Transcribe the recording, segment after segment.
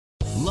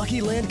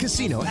Lucky Land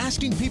Casino,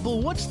 asking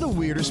people, what's the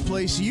weirdest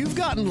place you've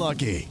gotten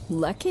lucky?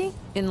 Lucky?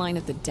 In line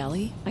at the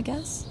deli, I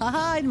guess?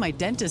 Aha, in my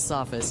dentist's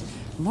office.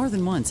 More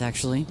than once,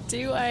 actually.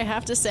 Do I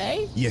have to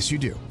say? Yes, you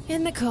do.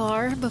 In the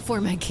car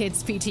before my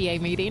kids' PTA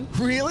meeting.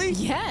 Really?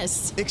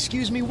 Yes.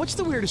 Excuse me, what's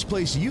the weirdest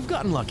place you've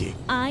gotten lucky?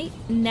 I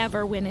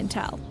never win and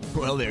tell.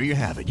 Well, there you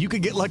have it. You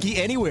can get lucky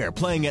anywhere,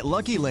 playing at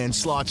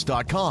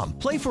LuckyLandSlots.com.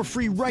 Play for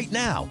free right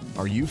now.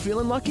 Are you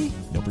feeling lucky?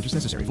 No purchase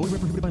necessary. Void where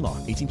prohibited by law.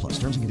 18+.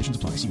 Terms and conditions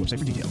apply. See website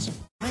for details.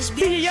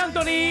 Y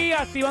Anthony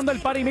activando el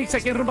Party Mix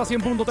aquí en Rumba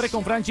 100.3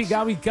 con Franchi,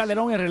 Gaby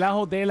Calderón, el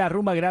relajo de la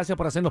rumba. Gracias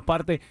por hacernos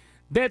parte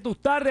de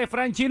tus tardes,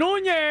 Franchi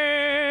Núñez.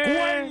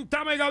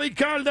 Cuéntame, Gaby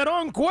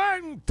Calderón,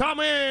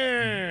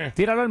 cuéntame.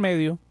 Tíralo al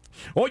medio.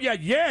 Oye,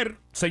 ayer,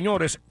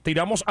 señores,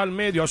 tiramos al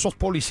medio a esos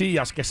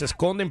policías que se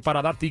esconden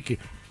para dar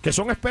tickets, que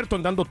son expertos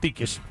en dando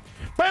tickets.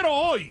 Pero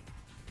hoy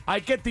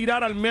hay que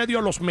tirar al medio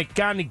a los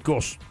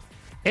mecánicos.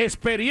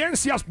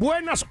 Experiencias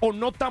buenas o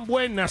no tan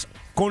buenas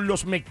con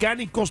los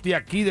mecánicos de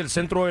aquí del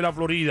centro de la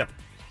Florida.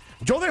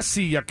 Yo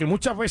decía que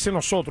muchas veces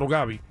nosotros,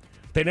 Gaby,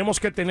 tenemos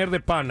que tener de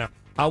pana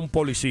a un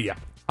policía,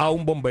 a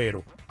un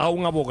bombero, a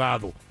un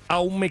abogado, a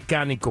un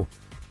mecánico.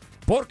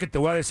 Porque te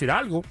voy a decir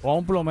algo. O a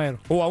un plomero.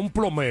 O a un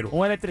plomero.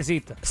 Un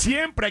electricista.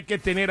 Siempre hay que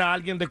tener a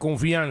alguien de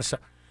confianza,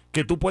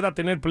 que tú puedas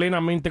tener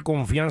plenamente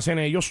confianza en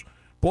ellos.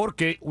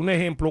 Porque, un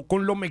ejemplo,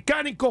 con los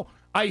mecánicos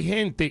hay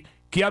gente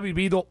que ha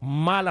vivido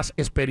malas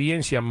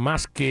experiencias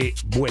más que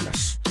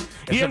buenas.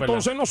 Y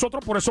entonces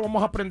nosotros por eso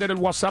vamos a aprender el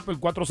WhatsApp, el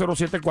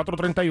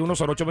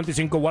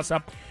 407-431-0825,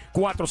 WhatsApp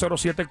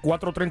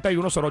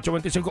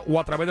 407-431-0825 o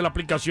a través de la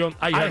aplicación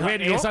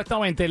iHeartRadio.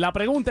 Exactamente. La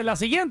pregunta es la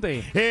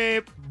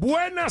siguiente.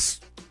 Buenas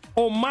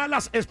o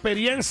malas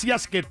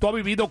experiencias que tú has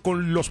vivido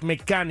con los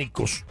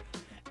mecánicos.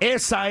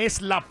 Esa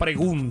es la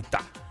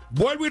pregunta.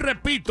 Vuelvo y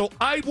repito,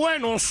 hay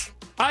buenos,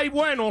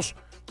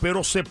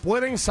 pero se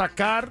pueden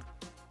sacar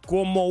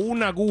como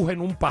una aguja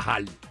en un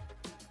pajal.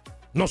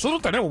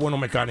 Nosotros tenemos buenos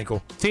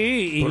mecánicos.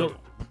 Sí,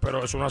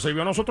 pero eso nos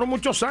sirvió a nosotros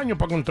muchos años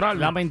para encontrarlo.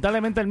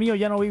 Lamentablemente el mío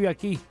ya no vive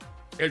aquí.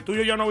 ¿El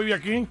tuyo ya no vive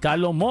aquí?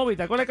 Carlos Móvil,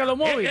 ¿te acuerdas de Carlos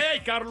Móvil?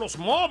 Carlos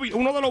Móvil,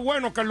 uno de los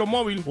buenos, Carlos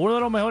Móvil. Uno de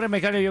los mejores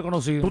mecánicos que yo he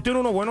conocido. Tú tienes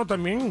uno bueno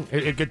también,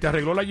 el que te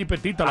arregló la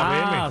jipetita, la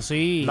BM. Ah,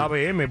 sí. La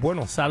BM,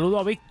 bueno. Saludo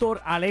a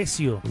Víctor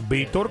Alessio.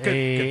 Víctor,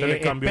 que te le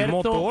cambió el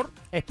motor.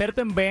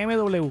 Experto en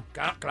BMW.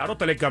 Claro,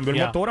 te le cambió el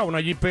motor a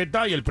una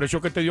jipeta y el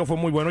precio que te dio fue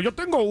muy bueno. Yo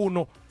tengo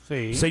uno,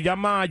 se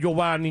llama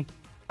Giovanni.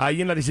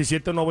 Ahí en la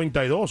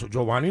 1792,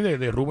 Giovanni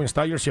de Ruben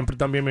Steyer siempre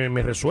también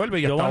me resuelve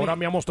y hasta ahora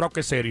me ha mostrado que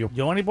es serio.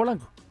 ¿Giovanni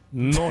Polanco?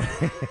 No.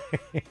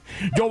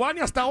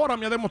 Giovanni hasta ahora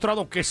me ha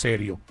demostrado que es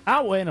serio.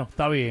 Ah, bueno,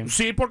 está bien.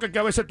 Sí, porque que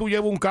a veces tú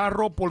llevas un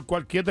carro por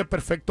cualquier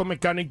desperfecto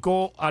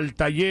mecánico al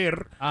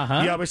taller.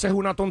 Ajá. Y a veces es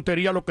una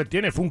tontería lo que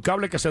tiene. Fue un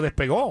cable que se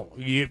despegó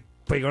y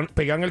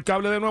pegan el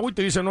cable de nuevo y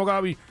te dicen, no,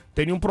 Gaby,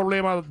 tenía un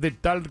problema de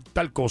tal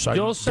cosa.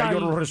 Yo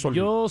lo resolví.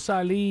 Yo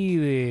salí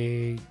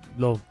de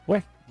los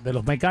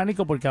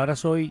mecánicos porque ahora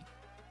soy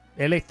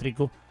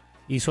eléctrico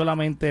y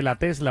solamente la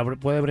Tesla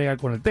puede bregar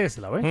con el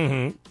Tesla, ¿ves?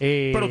 Uh-huh.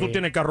 Pero tú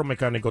tienes carro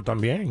mecánico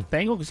también.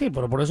 Tengo que sí,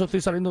 pero por eso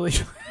estoy saliendo de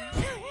ellos.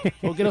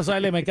 No quiero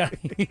saber de mecánico.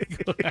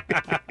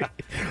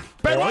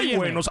 Pero hay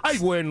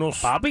buenos.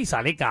 Papi,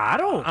 sale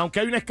caro.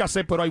 Aunque hay una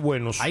escasez, pero hay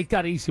buenos. Hay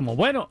carísimo.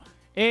 Bueno,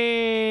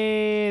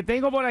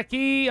 tengo por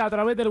aquí a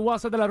través del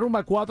WhatsApp de la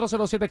rumba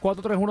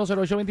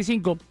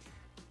 407-431-0825.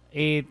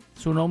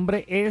 Su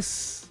nombre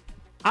es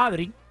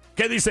Adri.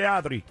 ¿Qué dice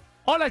Adri?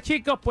 Hola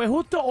chicos, pues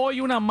justo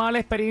hoy una mala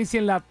experiencia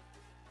en la...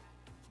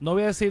 No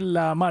voy a decir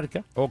la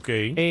marca. Ok.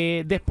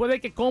 Después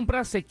de que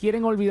compras, se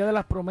quieren olvidar de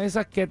las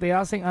promesas que te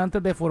hacen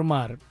antes de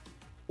formar.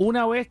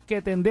 Una vez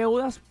que te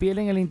endeudas,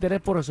 pierden el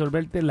interés por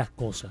resolverte las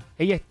cosas.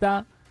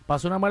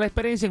 Pasó una mala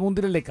experiencia en un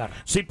dealer de carro.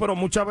 Sí, pero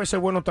muchas veces es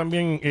bueno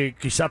también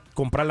quizás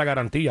comprar la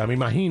garantía, me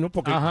imagino,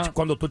 porque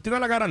cuando tú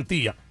tienes la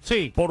garantía,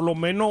 por lo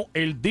menos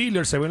el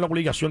dealer se ve en la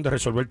obligación de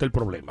resolverte el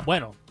problema.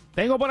 Bueno,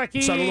 tengo por aquí...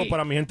 Un saludo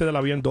para mi gente de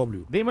la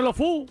BMW. Dímelo,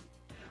 Fu.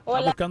 Hola.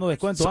 Está buscando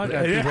descuento.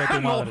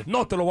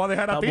 No, te lo voy a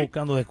dejar a ti. Está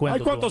buscando descuento.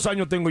 Ay, ¿cuántos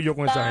años tengo yo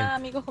con esa gente?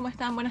 Amigos, ¿cómo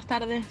están? Buenas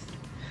tardes.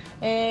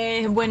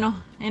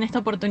 Bueno, en esta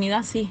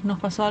oportunidad sí, nos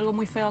pasó algo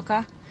muy feo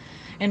acá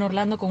en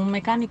Orlando con un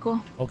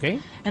mecánico. Ok.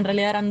 En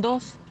realidad eran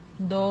dos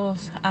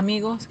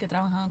amigos que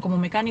trabajaban como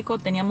mecánico.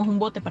 Teníamos un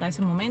bote para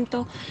ese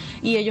momento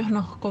y ellos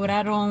nos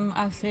cobraron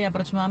hace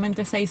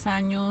aproximadamente 6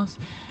 años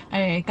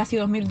casi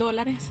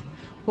 $2,000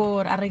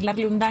 por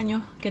arreglarle un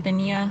daño que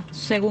tenía,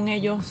 según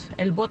ellos,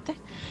 el bote.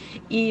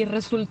 Y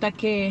resulta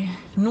que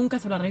nunca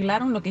se lo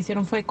arreglaron. Lo que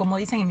hicieron fue, como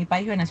dicen en mi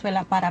país,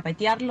 Venezuela,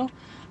 parapetearlo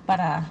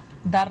para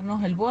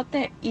darnos el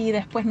bote, y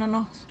después no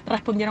nos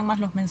respondieron más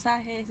los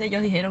mensajes.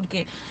 Ellos dijeron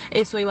que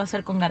eso iba a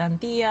ser con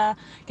garantía,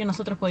 que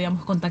nosotros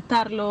podíamos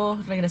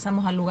contactarlos.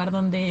 Regresamos al lugar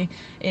donde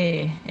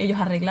ellos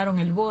arreglaron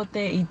el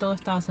bote y todo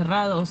estaba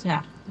cerrado. O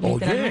sea,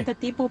 literalmente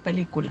tipo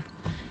película.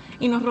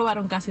 Y nos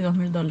robaron casi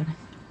 $2,000.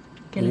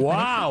 ¿Qué les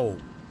parece? ¡Wow!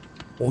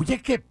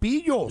 Oye, qué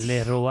pillos.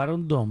 Le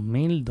robaron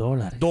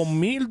 $2,000.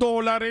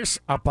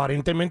 $2,000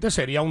 aparentemente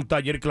sería un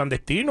taller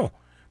clandestino,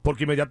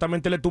 porque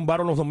inmediatamente le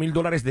tumbaron los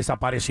 $2,000,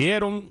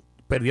 desaparecieron,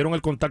 perdieron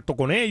el contacto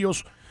con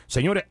ellos.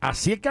 Señores,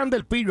 así es que anda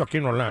el pillo aquí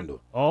en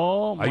Orlando.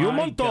 Hay un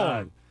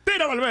montón. God.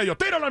 Tíralo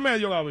al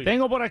medio, Gaby.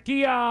 Tengo por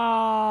aquí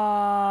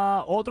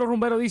a otro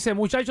rumbero, dice,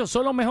 muchachos,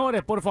 son los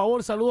mejores, por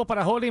favor, saludos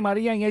para Holly y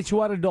María en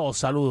Edgewater 2.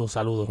 Saludos.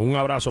 Un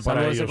abrazo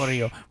para Saludos ellos. con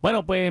ellos.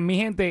 Bueno, pues mi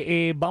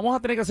gente, vamos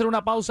a tener que hacer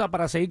una pausa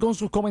para seguir con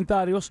sus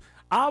comentarios.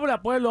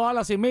 Habla, pueblo,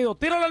 habla sin miedo.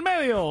 Tíralo al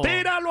medio.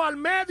 Tíralo al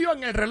medio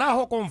en el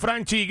relajo con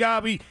Franchi y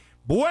Gaby.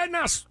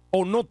 Buenas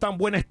o no tan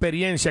buena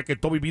experiencia que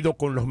tú has vivido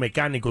con los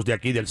mecánicos de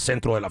aquí del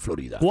centro de la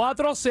Florida.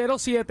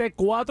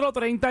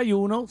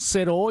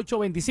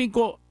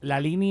 407-431-0825,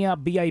 la línea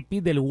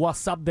VIP del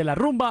WhatsApp de la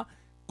rumba.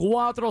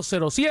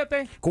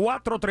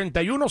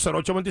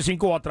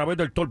 407-431-0825 o a través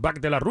del talkback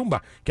de la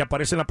rumba que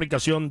aparece en la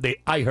aplicación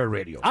de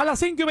iHeartRadio. A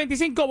las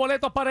 5:25,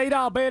 boletos para ir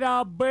a ver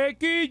a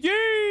Becky G.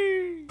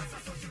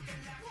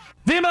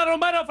 Dime,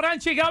 rumbero,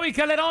 Franchi, Gaby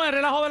Calderón, el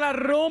relajo de la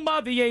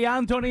rumba, DJ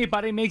Anthony,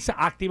 Party Mix,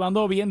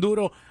 activando bien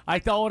duro a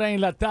esta hora en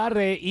la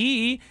tarde.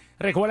 Y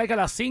recuerda que a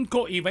las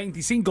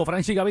 5:25,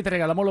 Franchi y Gaby, te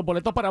regalamos los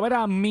boletos para ver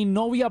a mi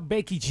novia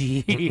Becky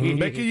G.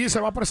 ¿Becky G se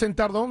va a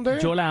presentar dónde?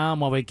 Yo la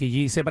amo a Becky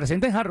G. Se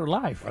presenta en Hard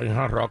Rock Live. En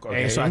Hard Rock, ok.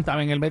 Eso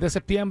estaba en el mes de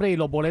septiembre y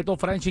los boletos,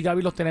 Franchi y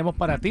Gaby, los tenemos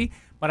para ti,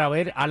 para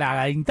ver a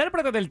la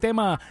intérprete del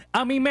tema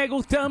A mí me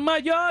gustan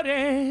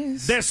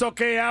mayores. De eso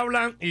que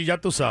hablan y ya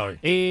tú sabes.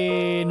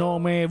 No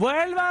me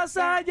vuelvas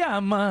a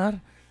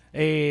llamar.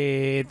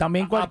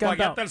 También cual canta.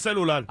 Apagaste el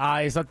celular.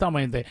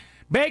 Exactamente.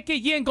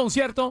 Becky G en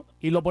concierto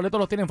y los boletos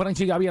los tienen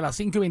Franchi y Gaby a las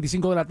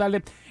 5:25 de la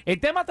tarde. El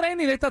tema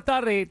trending de esta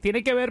tarde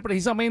tiene que ver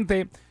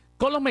precisamente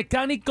con los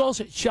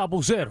mecánicos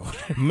chapuceros.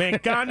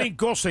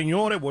 Mecánicos,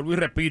 señores, vuelvo y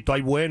repito,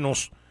 hay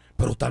buenos,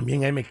 pero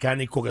también hay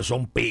mecánicos que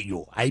son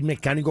pillos. Hay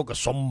mecánicos que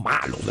son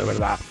malos, de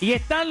verdad. Y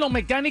están los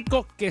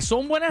mecánicos que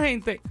son buena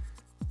gente,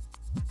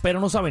 pero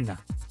no saben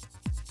nada.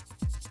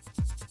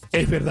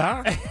 ¿Es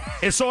verdad?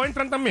 ¿Eso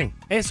entran también?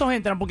 Esos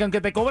entran, porque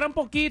aunque te cobran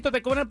poquito,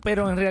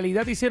 pero en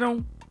realidad te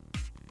hicieron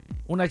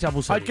una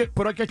chapucería.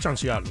 Pero hay que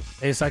chancearlo.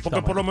 Exactamente.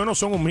 Porque por lo menos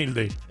son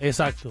humildes.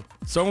 Exacto.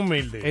 Son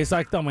humildes.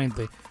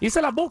 Exactamente. Y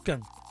se las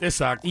buscan.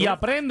 Exacto. Y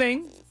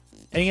aprenden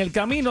en el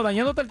camino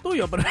dañándote el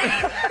tuyo. Pero...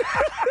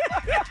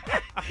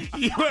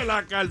 Hijo de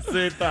la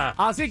calceta.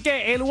 Así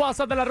que el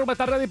WhatsApp de la rumba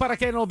está ready para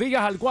que nos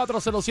digas al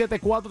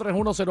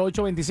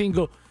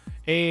 407-431-0825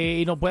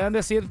 y nos puedan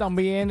decir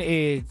también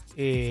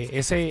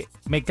ese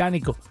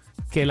mecánico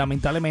que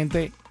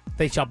lamentablemente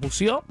te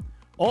chapució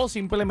o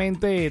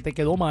simplemente te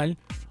quedó mal.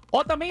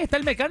 O también está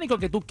el mecánico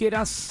que tú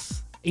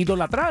quieras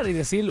idolatrar y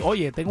decir,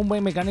 oye, tengo un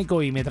buen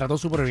mecánico y me trató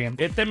súper bien.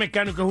 Este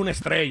mecánico es una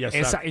estrella.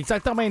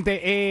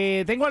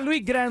 Exactamente. Tengo a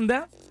Luis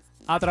Granda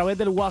a través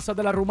del WhatsApp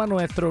de la rumba.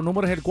 Nuestro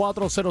número es el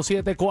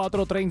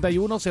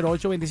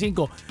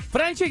 407-431-0825.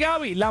 Franchi y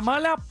Gaby, la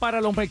mala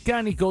para los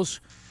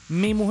mecánicos.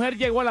 Mi mujer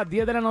llegó a las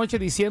 10 de la noche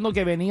diciendo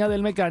que venía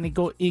del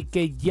mecánico y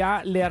que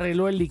ya le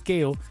arregló el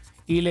liqueo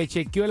y le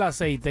chequeó el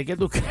aceite. ¿Qué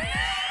tú crees?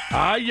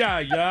 Ay,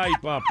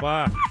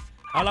 papá.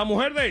 ¿A la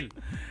mujer de él?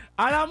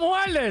 A la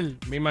mujer de él.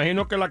 Me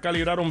imagino que la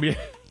calibraron bien.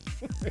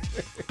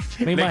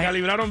 Le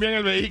calibraron bien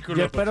el vehículo.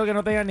 Yo espero que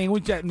no tenga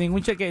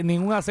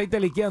ningún aceite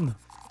liqueando.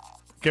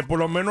 Que por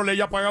lo menos le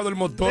haya apagado el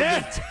motor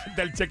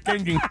del check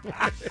engine.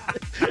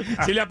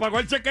 Si le apagó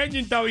el check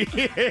engine, está bien.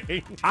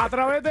 A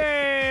través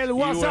del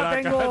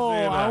WhatsApp tengo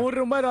a un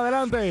rumbero.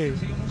 Adelante.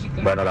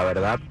 Bueno, la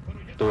verdad,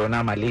 tuve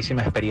una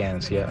malísima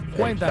experiencia.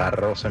 Cuéntame. El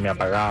carro se me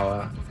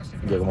apagaba.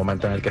 Llegó un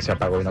momento en el que se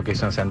apagó y no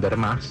quiso encender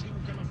más.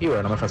 Y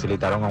bueno, me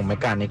facilitaron a un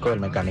mecánico. El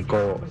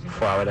mecánico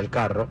fue a ver el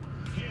carro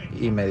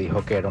y me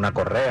dijo que era una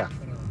correa,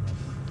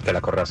 que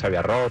la correa se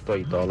había roto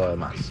y todo lo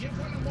demás.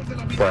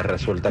 Pues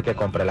resulta que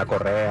compré la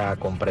correa,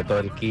 compré todo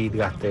el kit,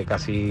 gasté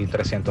casi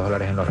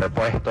 $300 en los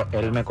repuestos.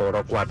 Él me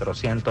cobró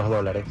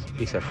 $400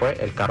 y se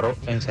fue. El carro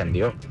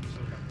encendió.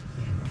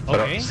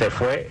 Pero se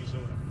fue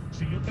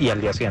y al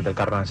día siguiente el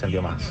carro no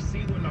encendió más.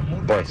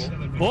 Pues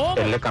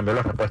él le cambió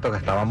los repuestos que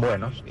estaban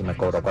buenos y me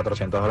cobró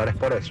 $400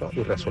 por eso.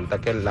 Y resulta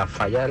que la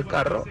falla del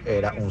carro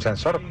era un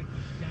sensor.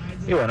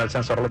 Y bueno, el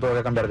sensor lo tuve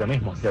que cambiar yo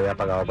mismo. Yo había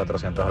pagado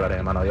 $400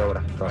 de mano de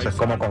obra. Entonces,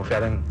 ¿cómo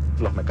confiar en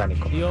los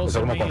mecánicos? Eso es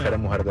como confiar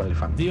en mujer de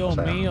OnlyFans. Dios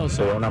mío.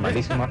 Tuve una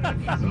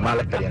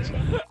mala experiencia.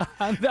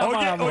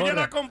 Oye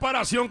la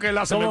comparación que él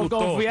hace, me como gustó.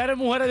 Confiar en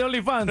mujeres de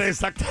OnlyFans.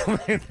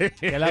 Exactamente.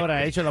 ¿Qué le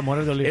habrá hecho las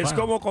mujeres de OnlyFans? Es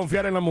como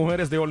confiar en las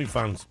mujeres de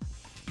OnlyFans.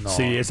 No.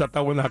 Sí, esa está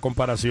buena la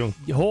comparación.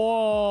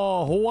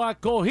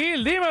 Joaco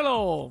Gil,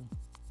 dímelo.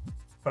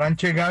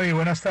 Franche, Gaby,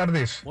 buenas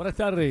tardes. Buenas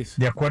tardes.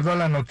 De acuerdo a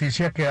la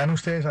noticia que dan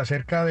ustedes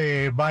acerca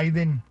de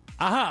Biden,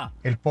 Ajá.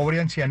 el pobre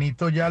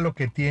ancianito ya lo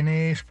que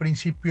tiene es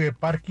principio de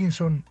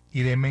Parkinson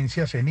y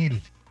demencia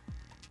senil.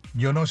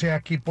 Yo no sé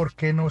aquí por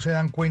qué no se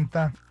dan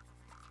cuenta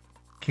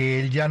que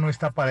él ya no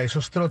está para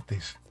esos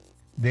trotes.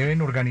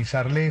 Deben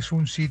organizarles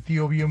un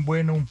sitio bien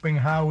bueno, un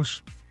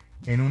penthouse,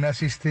 en un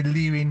assisted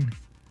living,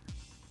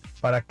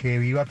 para que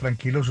viva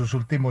tranquilo sus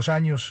últimos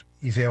años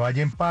y se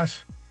vaya en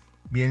paz,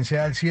 bien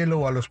sea al cielo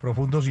o a los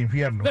profundos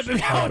infiernos. Oye,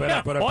 estamos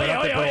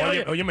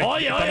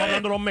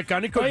hablando de los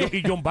mecánicos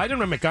y John Biden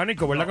no es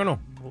mecánico, ¿verdad que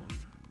no?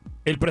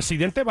 El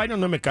presidente Biden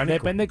no es mecánico.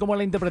 Depende de cómo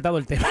le ha interpretado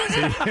el tema.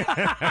 Sí.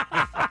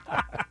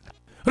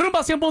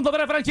 Rumba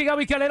 100.3, Franchi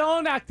Gaby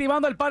Calderón,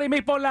 activando el party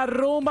mix por la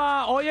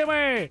rumba.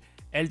 Óyeme,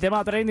 el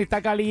tema trendy está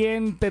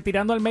caliente,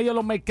 tirando al medio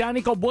los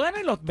mecánicos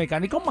buenos y los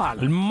mecánicos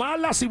malos.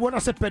 Malas y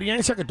buenas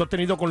experiencias que tú has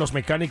tenido con los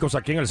mecánicos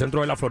aquí en el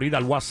centro de la Florida.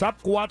 Al WhatsApp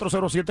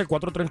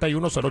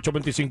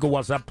 407-431-0825.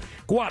 WhatsApp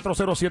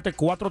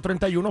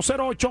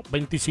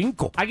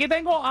 407-431-0825. Aquí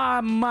tengo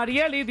a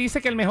Marieli, dice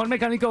que el mejor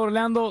mecánico de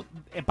Orlando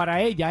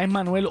para ella es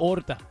Manuel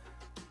Horta.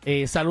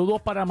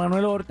 Saludos para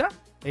Manuel Horta.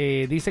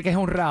 Dice que es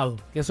honrado,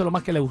 que eso es lo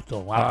más que le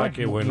gustó. Pues,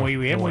 qué bueno. Muy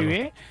bien, muy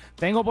bien.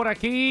 Tengo por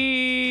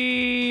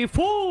aquí...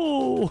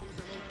 ¡Fu!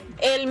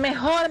 El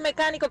mejor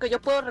mecánico que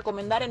yo puedo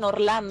recomendar en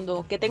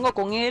Orlando, que tengo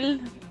con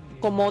él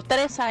como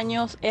 3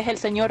 años, es el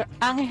señor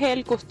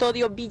Ángel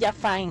Custodio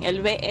Villafain.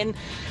 Él ve en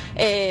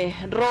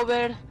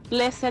Robert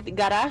Blessed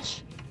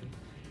Garage.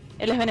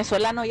 Él es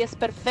venezolano y es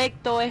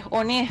perfecto, es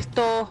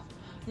honesto.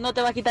 No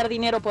te va a quitar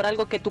dinero por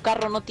algo que tu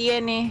carro no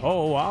tiene.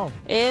 Oh, wow.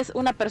 Es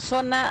una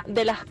persona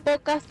de las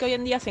pocas que hoy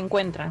en día se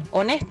encuentran.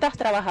 Honestas,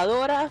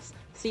 trabajadoras,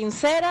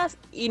 sinceras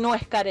y no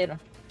es carero.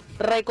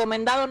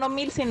 Recomendado no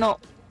 1000, sino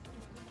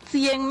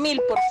 100,000%.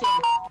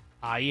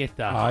 Ahí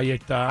está. Ahí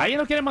está. ¿Alguien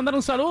nos quiere mandar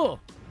un saludo?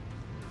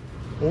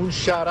 Un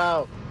shout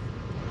out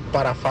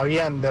para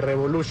Fabián de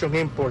Revolution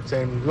Imports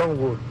en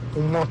Longwood.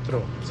 Un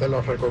monstruo, se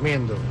los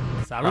recomiendo.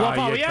 Saludos a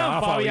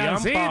Fabián,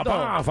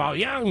 Fabiancito.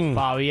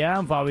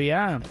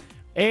 Fabián.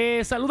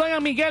 Saludan a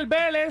Miguel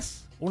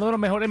Vélez, uno de los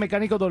mejores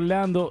mecánicos de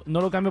Orlando.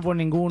 No lo cambio por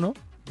ninguno.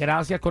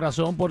 Gracias,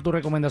 corazón, por tu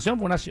recomendación.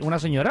 Una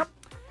señora.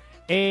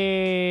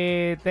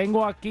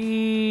 Tengo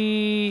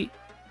aquí...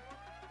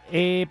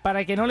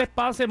 para que no les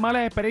pase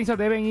malas experiencias,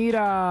 deben ir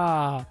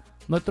a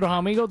nuestros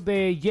amigos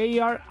de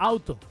JR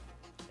Auto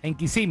en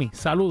Kissimmee.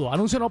 Saludos.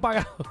 Anuncio no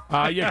pagado.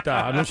 Ahí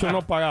está, anuncio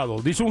no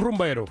pagado. Dice un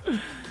rumbero.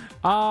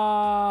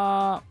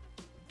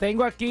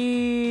 Tengo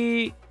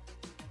aquí...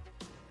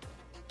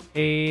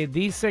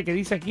 dice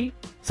aquí.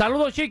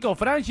 Saludos, chicos.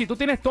 Franchi, tú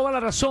tienes toda la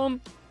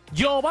razón.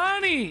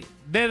 Giovanni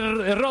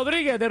de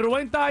Rodríguez, de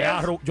Rubén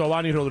Tallas.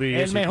 Giovanni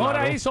Rodríguez. El mejor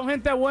claro. ahí, son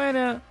gente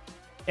buena.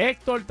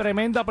 Héctor,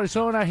 tremenda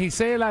persona.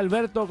 Gisela,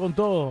 Alberto, con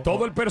todo.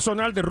 Todo el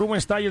personal de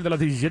Rubén Style de las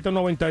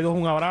 1792,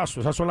 un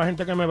abrazo. Esas son la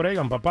gente que me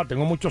bregan, papá.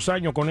 Tengo muchos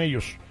años con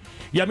ellos.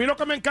 Y a mí lo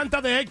que me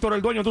encanta de Héctor,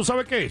 el dueño, ¿tú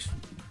sabes qué es?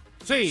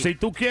 Sí. Si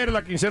tú quieres,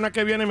 la quincena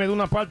que viene me da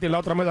una parte y la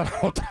otra me da la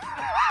otra.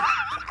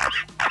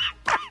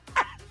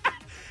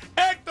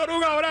 Héctor,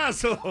 un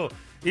abrazo.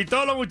 Y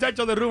todos los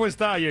muchachos de Rubén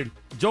Style.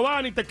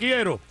 Giovanni, te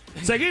quiero.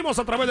 Seguimos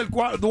a través del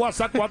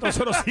WhatsApp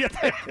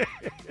 407.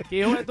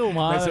 Hijo de tu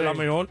madre. Esa es la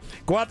mejor.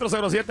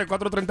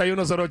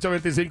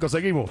 407-431-0825.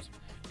 Seguimos.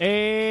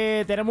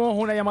 Tenemos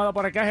una llamada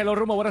por acá. Hello,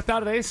 Rumbo. Buenas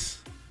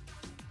tardes.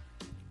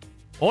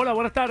 Hola,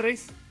 buenas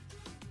tardes.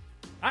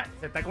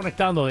 Se está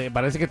conectando.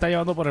 Parece que está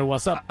llamando por el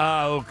WhatsApp.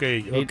 Ok.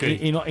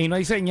 Y no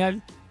hay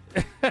señal.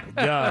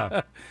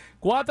 Ya.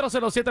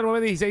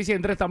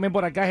 407-916-103 también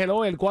por acá.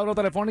 Hello, el cuadro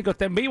telefónico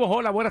está en vivo.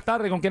 Hola, buenas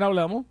tardes. ¿Con quién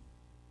hablamos?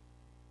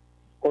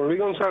 Con Luis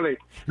González.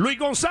 Luis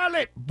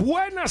González,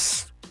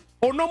 buenas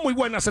o no muy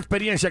buenas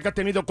experiencias que has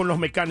tenido con los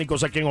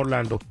mecánicos aquí en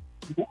Orlando.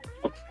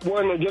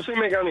 Bueno, yo soy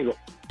mecánico.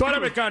 Tú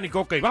eres mecánico,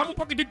 ok. Vamos un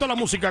poquitito a la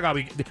música,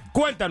 Gaby.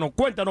 Cuéntanos,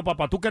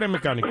 papá, tú que eres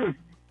mecánico.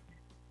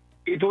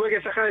 Y tuve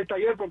que sacar el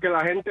taller porque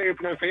la gente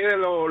prefiere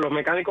los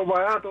mecánicos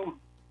baratos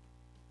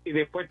y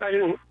después está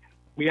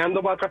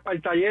mirando para atrás para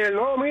el taller.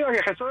 No, mira,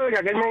 que Jesús, que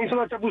aquel me hizo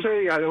una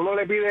chapucería. Uno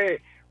le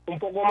pide un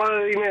poco más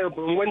de dinero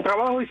por un buen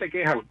trabajo y se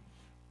quejan.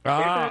 Ese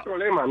es el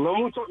problema. No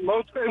hay muchos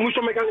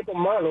mecánicos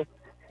malos.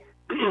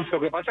 Lo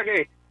que pasa es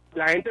que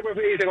la gente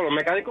prefiere irse con los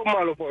mecánicos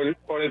malos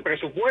por el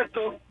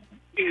presupuesto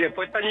y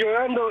después están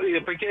llorando y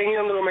después quieren ir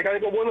donde los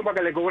mecánicos buenos para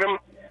que le cobren,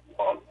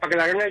 para que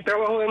le hagan el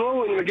trabajo de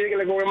nuevo y no le quieren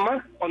que le cobren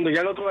más cuando ya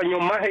el otro dañó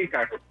más el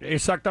carro.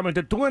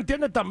 Exactamente. Tú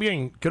entiendes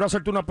también, quiero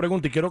hacerte una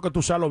pregunta y quiero que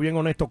tú seas lo bien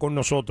honesto con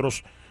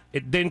nosotros.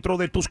 Dentro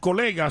de tus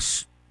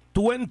colegas,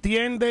 ¿tú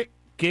entiendes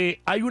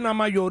que hay una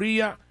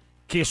mayoría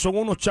que son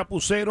unos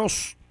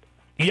chapuceros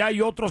y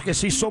hay otros que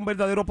sí son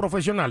verdaderos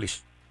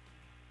profesionales?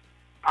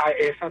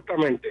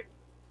 Exactamente.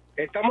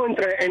 Estamos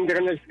entre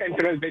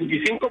el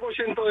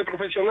 25% de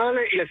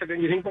profesionales y el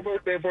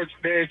 75%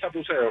 de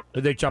chapuceros.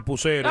 De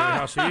chapuceros,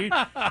 es así.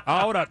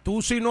 Ahora, tú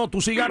sí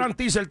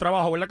garantizas el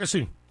trabajo, ¿verdad que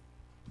sí?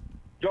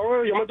 Yo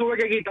me tuve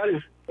que quitar.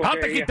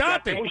 ¿Te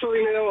quitaste? Mucho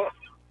dinero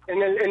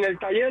en el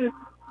taller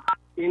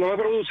y no me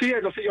producía,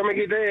 entonces yo me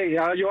quité y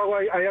ahora yo hago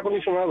aire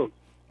acondicionado.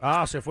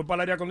 Se fue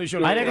para el aire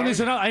acondicionado. Aire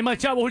acondicionado. Hay más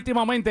chavos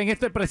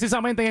últimamente,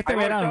 precisamente en este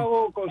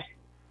verano.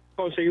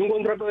 Conseguí un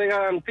contrato de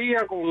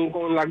garantía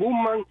con la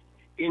Guzmán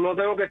y no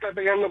tengo que estar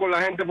peleando con la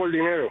gente por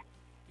dinero.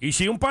 Y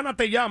si un pana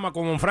te llama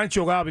como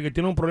Francho Gaby que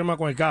tiene un problema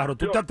con el carro,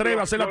 ¿tú te atreves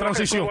a hacer la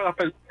transición?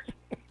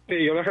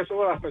 Sí, yo le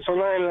resuelvo a las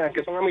personas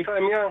que son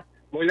amistades mías,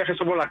 voy y les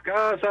resuelvo las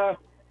casas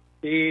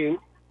y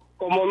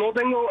como no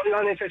tengo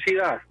la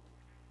necesidad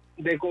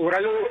de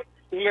cobrar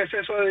un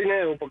exceso de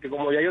dinero, porque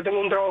como ya yo tengo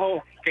un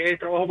trabajo que es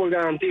trabajo por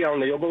garantía,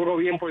 donde yo cobro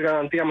bien por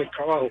garantía mis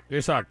trabajos.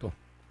 Exacto.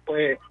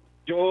 Pues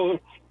yo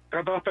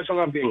trato a las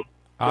personas bien.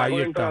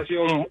 Ahí está.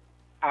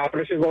 a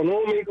precio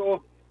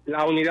económico,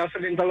 la unidad se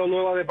le instaló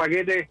nueva de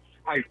paquete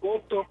al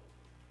costo. O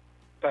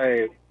sea,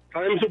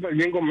 salen súper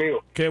bien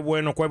conmigo. Qué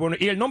bueno, qué bueno.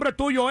 ¿Y el nombre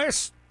tuyo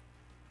es?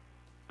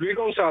 Luis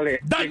González.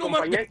 Da el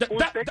número,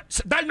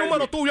 da el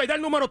número tuyo y da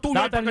el número tuyo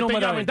Date para el que te número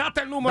llamen. ahí.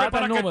 Date el número Date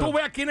para el que número. tú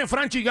veas quién es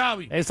Franchi y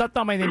Gaby.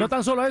 Exactamente. Y no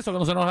tan solo eso, que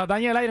no se nos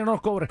atañe el aire, no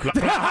nos cobre.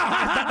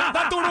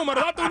 Da tu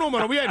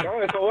número, viene.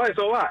 No,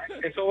 eso va.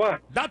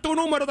 Da tu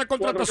número de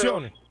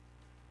contrataciones.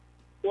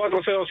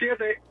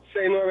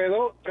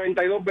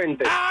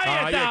 407-692-3220.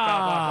 Ahí está,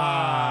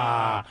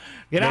 papá.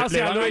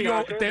 Gracias, Luis.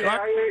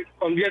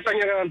 Con 10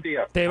 años de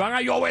garantía. Te van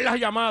a llover las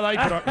llamadas ahí,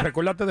 pero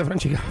recuérdate de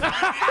Franchi y Gaby.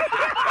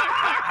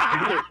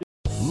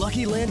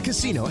 Lucky Land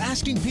Casino,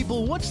 asking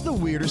people, what's the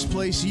weirdest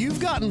place you've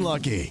gotten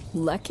lucky?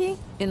 Lucky?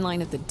 In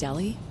line at the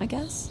deli, I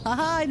guess?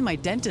 Aha, in my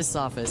dentist's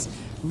office.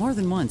 More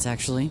than once,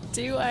 actually.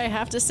 Do I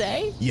have to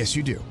say? Yes,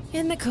 you do.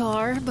 In the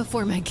car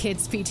before my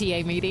kids'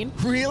 PTA meeting.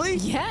 Really?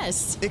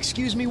 Yes.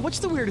 Excuse me, what's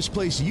the weirdest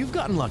place you've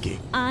gotten lucky?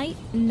 I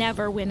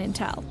never win and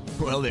tell.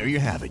 Well, there you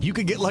have it. You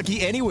can get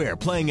lucky anywhere,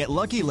 playing at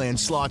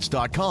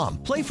LuckyLandSlots.com.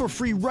 Play for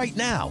free right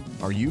now.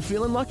 Are you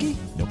feeling lucky?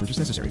 No purchase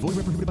necessary. Void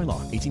where prohibited by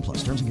law. 18 plus.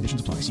 Terms and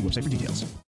conditions apply. See website for details.